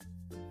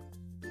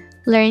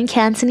Learn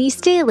Cantonese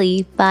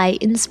daily by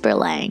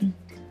Inspirlang.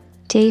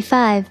 Day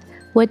 5.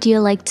 What do you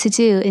like to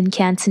do in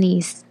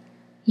Cantonese?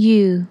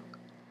 You.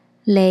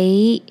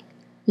 你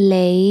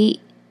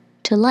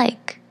to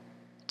like.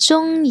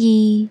 鍾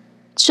意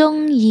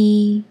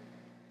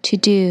to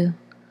do.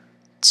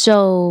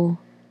 做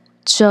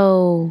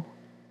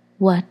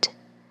what?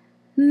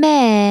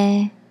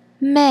 咩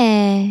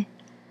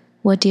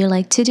what do you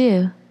like to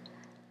do?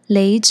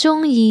 你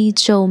鍾意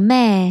做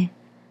咩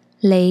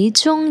你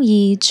鍾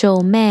意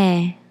做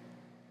咩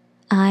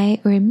I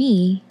or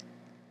me?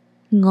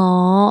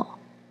 我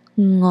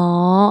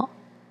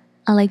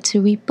I like to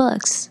read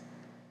books.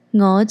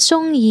 我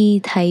鍾意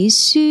睇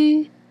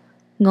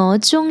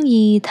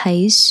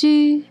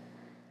書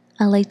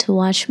I like to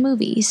watch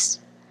movies.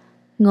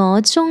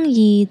 我鍾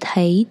意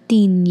睇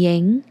電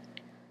影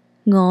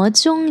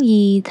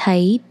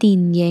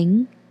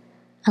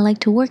I like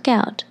to work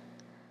out.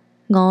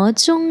 我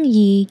鍾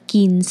意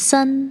健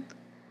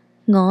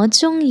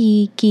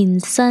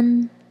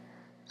身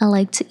I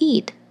like to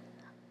eat.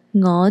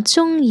 我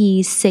鍾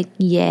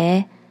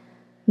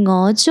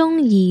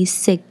意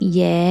食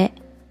嘢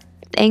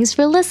Thanks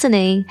for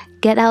listening.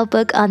 Get our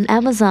book on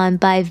Amazon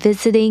by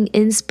visiting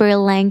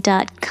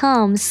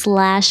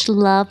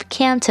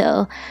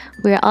inspirlang.com/lovecanto.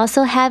 We're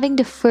also having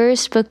the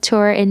first book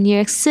tour in New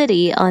York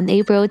City on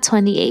April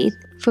 28th.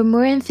 For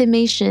more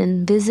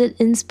information, visit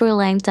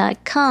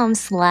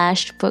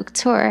inspirlang.com/book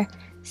tour.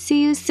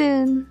 See you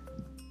soon.